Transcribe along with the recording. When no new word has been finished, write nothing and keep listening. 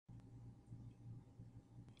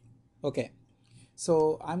Okay,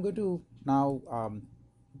 so I'm going to now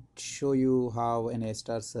show you how an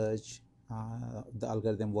A-star search, the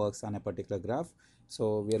algorithm works on a particular graph.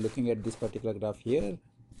 So we are looking at this particular graph here,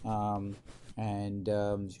 um, and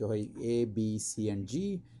show A, B, C, and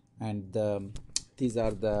G, and these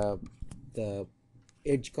are the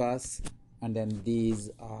edge costs, and then these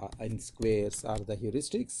in squares are the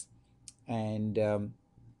heuristics, and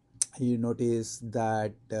you notice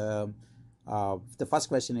that the first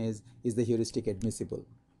question is the heuristic admissible?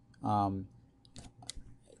 um,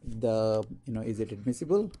 is it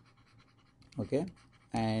admissible? Okay,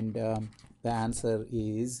 and the answer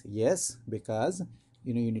is yes, because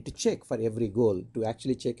you need to check for every goal. To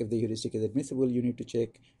actually check if the heuristic is admissible, you need to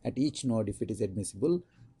check at each node if it is admissible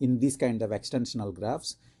in this kind of extensional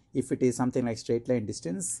graphs. If it is something like straight line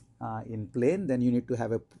distance in plane, then you need to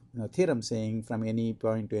have a theorem saying from any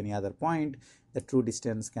point to any other point the true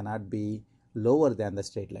distance cannot be lower than the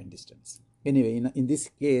straight line distance. Anyway, in this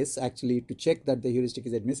case, actually, to check that the heuristic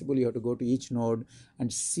is admissible, you have to go to each node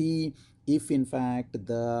and see if in fact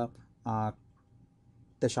the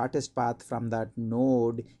shortest path from that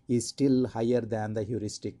node is still higher than the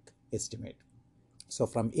heuristic estimate. So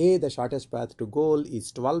from A, the shortest path to goal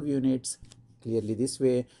is 12 units, clearly this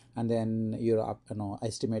way, and then you're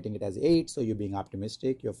estimating it as 8, so you're being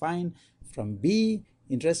optimistic, you're fine. From B,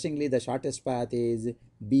 interestingly, the shortest path is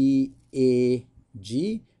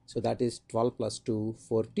BAG, so that is 12 plus 2,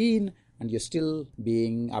 14, and you're still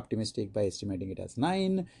being optimistic by estimating it as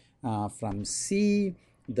 9. From C,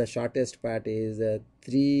 the shortest path is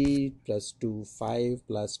 3 plus 2, 5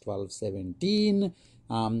 plus 12, 17.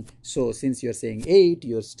 So since you're saying 8,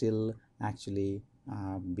 you're still actually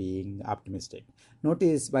being optimistic.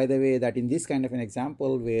 Notice, by the way, that in this kind of an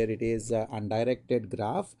example where it is undirected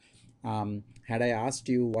graph, had I asked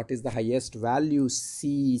you what is the highest value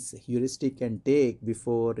C's heuristic can take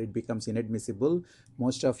before it becomes inadmissible,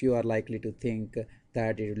 most of you are likely to think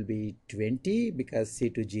that it will be 20 because C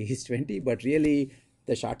to G is 20, but really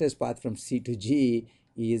the shortest path from C to G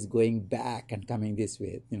is going back and coming this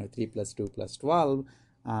way, 3 plus 2 plus 12,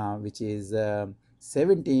 which is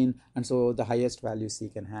 17, and so the highest value C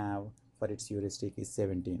can have for its heuristic is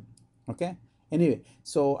 17. Okay, anyway,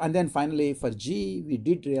 so and then finally for G, we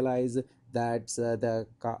did realize that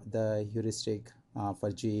the heuristic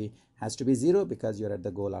for G has to be 0 because you're at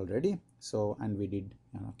the goal already. So, and we did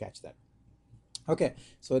catch that. Okay,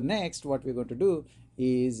 so next what we're going to do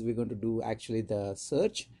is we're going to do actually the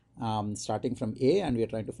search starting from A, and we're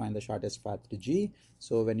trying to find the shortest path to G.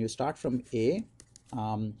 So when you start from A,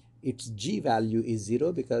 its G value is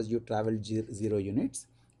 0 because you traveled 0 units,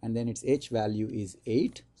 and then its H value is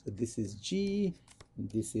 8. So this is G,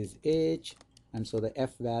 this is H, and so the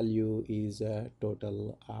F value is a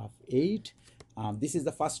total of 8. This is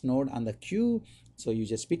the first node on the queue, so you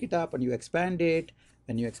just pick it up and you expand it.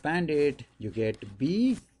 When you expand it, you get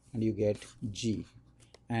B and you get G.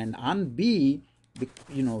 And on B,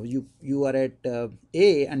 you are at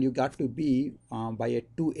A and you got to B by a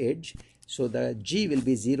 2 edge. So the G will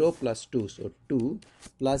be 0 plus 2. So 2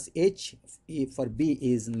 plus H for B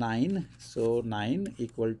is 9. So 9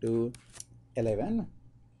 equal to 11.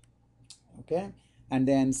 Okay. And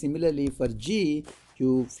then similarly for G,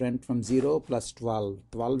 you went from 0 plus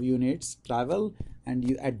 12 units travel, and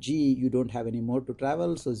you at G you don't have any more to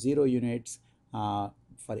travel, so 0 units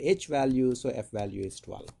for H value, so F value is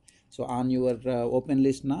 12. So on your open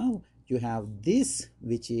list now, you have this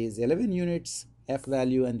which is 11 units F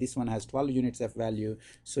value, and this one has 12 units F value,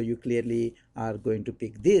 so you clearly are going to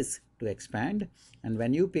pick this to expand. And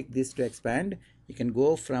when you pick this to expand, you can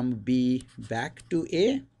go from B back to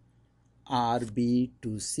A or B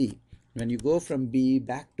to C. When you go from B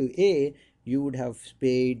back to A, you would have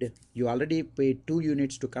you already paid 2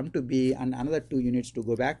 units to come to B and another 2 units to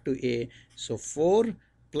go back to A. So 4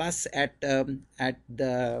 plus at A,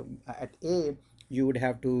 you would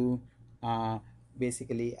have to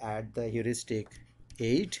basically add the heuristic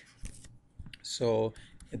 8. So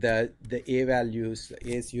the A values,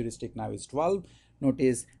 A's heuristic now is 12.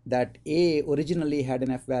 Notice that A originally had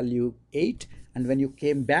an F value 8, and when you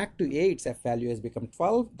came back to A, its F value has become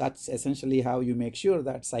 12. That's essentially how you make sure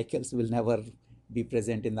that cycles will never be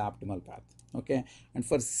present in the optimal path. Okay, and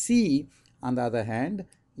for C, on the other hand,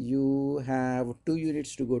 you have 2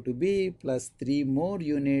 units to go to B plus 3 more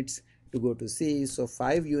units to go to C, so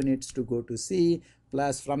 5 units to go to C,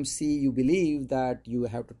 plus from C you believe that you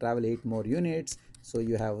have to travel 8 more units, so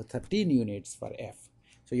you have 13 units for F.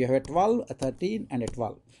 So you have a 12, a 13, and a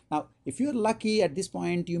 12. Now, if you're lucky at this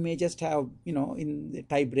point, you may just have, in the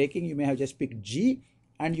tie breaking, you may have just picked G,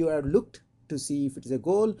 and you have looked to see if it is a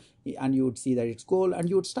goal, and you would see that it's goal, and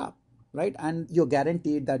you would stop. right? And you're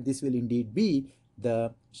guaranteed that this will indeed be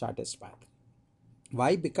the shortest path.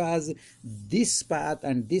 Why? Because this path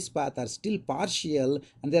and this path are still partial,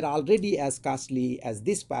 and they're already as costly as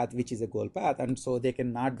this path, which is a goal path, and so they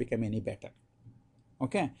cannot become any better.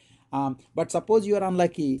 Okay. But suppose you are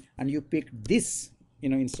unlucky and you picked this,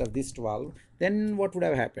 instead of this 12, then what would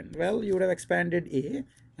have happened? Well, you would have expanded A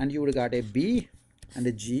and you would have got a B and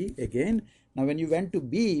a G again. Now when you went to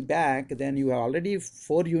B back, then you have already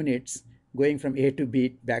 4 units going from A to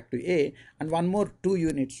B back to A, and one more 2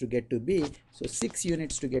 units to get to B. So 6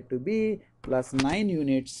 units to get to B plus 9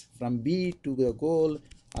 units from B to the goal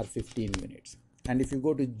are 15 units. And if you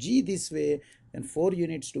go to G this way, then 4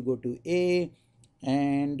 units to go to A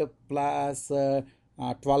and plus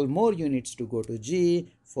 12 more units to go to G.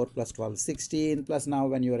 4 plus 12 16, plus now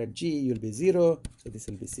when you are at G you'll be 0, so this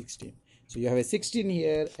will be 16. So you have a 16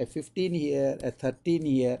 here, a 15 here, a 13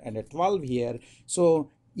 here, and a 12 here. So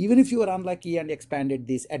even if you were unlucky and expanded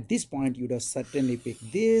this, at this point you would have certainly picked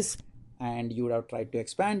this, and you would have tried to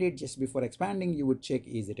expand it. Just before expanding, you would check,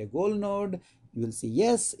 is it a goal node? You will see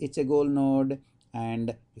yes, it's a goal node,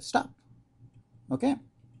 and you stop. Okay,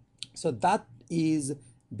 so that is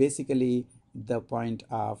basically the point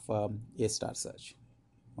of a star search.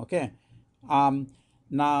 Okay,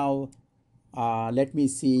 now let me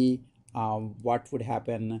see what would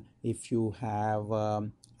happen if you have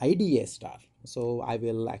ida-star. So I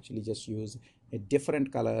will actually just use a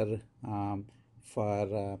different color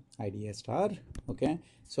for ida-star. Okay,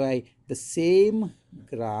 so the same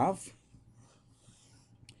graph,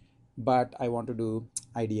 but I want to do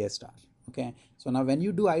ida-star. Okay, so now when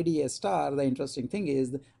you do ida-star, the interesting thing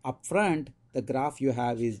is up front the graph you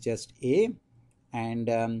have is just A, and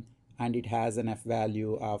it has an f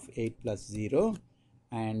value of 8 plus 0,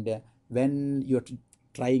 and when you're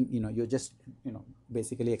trying, you're just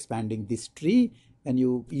basically expanding this tree, and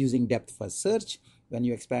you using depth first search. When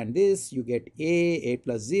you expand this, you get A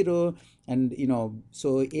plus 0, and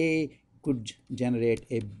so A could generate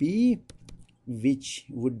a B, which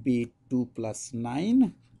would be 2 plus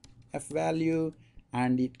 9 f value,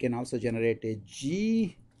 and it can also generate a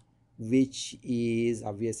G, which is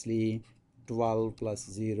obviously 12 plus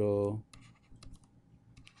 0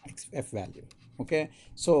 f value. Okay,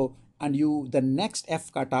 so and the next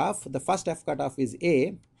f cutoff, the first f cutoff is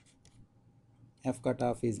A, f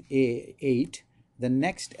cutoff is A 8. The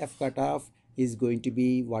next f cutoff is going to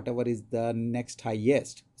be whatever is the next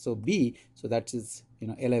highest, so B, so that is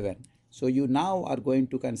 11. So you now are going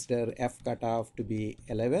to consider f cutoff to be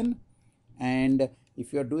 11, and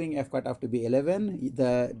if you are doing f cutoff to be 11,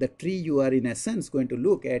 the tree you are in essence going to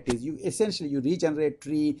look at is you regenerate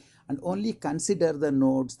tree and only consider the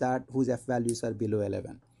nodes whose f values are below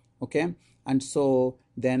 11. Okay, and so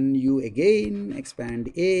then you again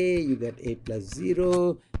expand A, you get 8 plus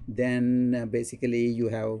 0, then basically you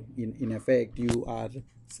have in effect you are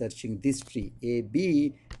searching this tree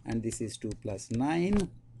AB, and this is 2 plus 9.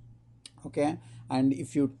 Okay, and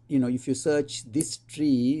if you search this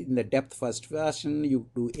tree in the depth first fashion, you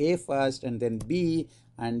do A first and then B,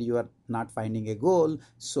 and you are not finding a goal,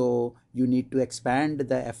 so you need to expand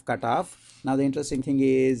the f cutoff. Now the interesting thing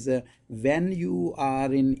is when you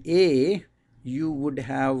are in A, you would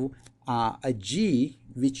have a G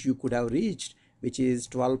which you could have reached, which is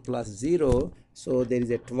 12 plus 0, so there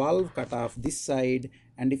is a 12 cutoff this side,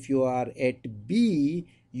 and if you are at B,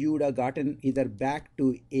 you would have gotten either back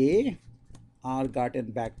to A or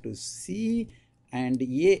gotten back to C, and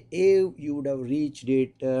A you would have reached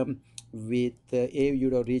it with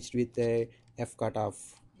a f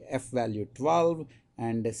cutoff f value 12,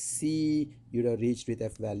 and C you would have reached with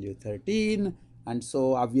f value 13, and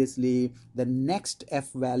so obviously the next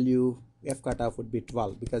f cutoff would be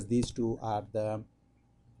 12, because these two are the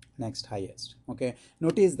next highest. Okay,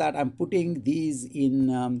 notice that I'm putting these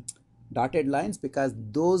in dotted lines because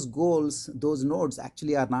those nodes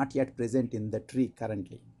actually are not yet present in the tree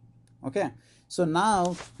currently. Okay, so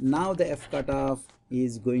now the f cutoff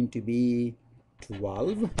is going to be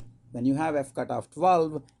 12. When you have f cutoff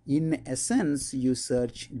 12, in essence you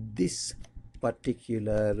search this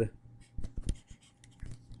particular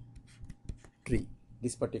tree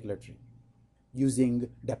using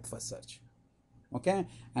depth first search. Okay,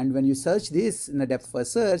 and when you search this in the depth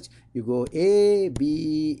first search, you go A,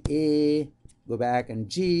 B, A, go back and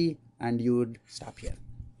G, and you would stop here.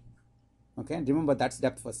 Okay, remember that's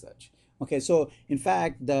depth first search. Okay, so in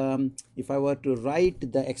fact if I were to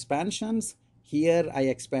write the expansions, here I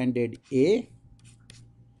expanded A,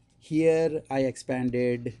 here I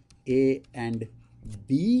expanded A and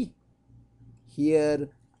B, here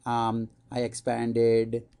I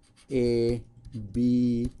expanded A,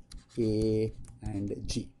 B, A and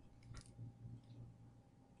G.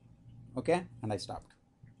 okay, and I stopped.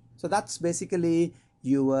 So that's basically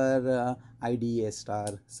your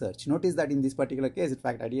ida-star search. Notice that in this particular case, in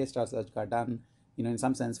fact, ida-star search got done, in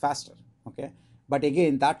some sense faster, okay. But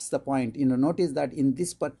again, that's the point. Notice that in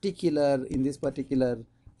this particular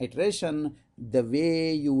iteration, the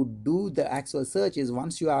way you do the actual search is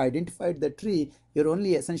once you have identified the tree, you're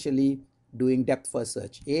only essentially doing depth first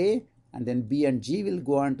search. A and then B and G will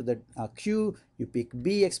go on to the Q. You pick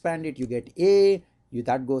B, expand it, you get A.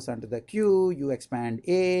 That goes onto the Q, you expand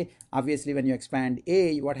A. Obviously, when you expand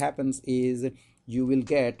A, what happens is you will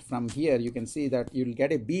get from here, you can see that you will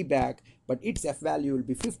get a B back, but its F value will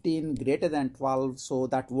be 15 greater than 12, so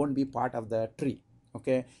that won't be part of the tree,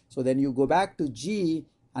 okay. So then you go back to G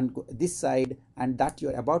and this side, and that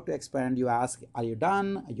you're about to expand, you ask, are you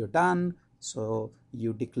done? Are you done? So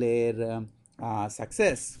you declare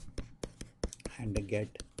success and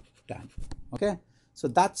get done, okay. So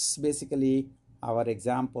that's basically our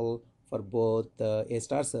example for both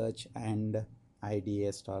a-star search and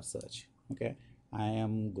ida-star search, okay. I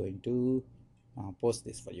am going to post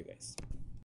this for you guys.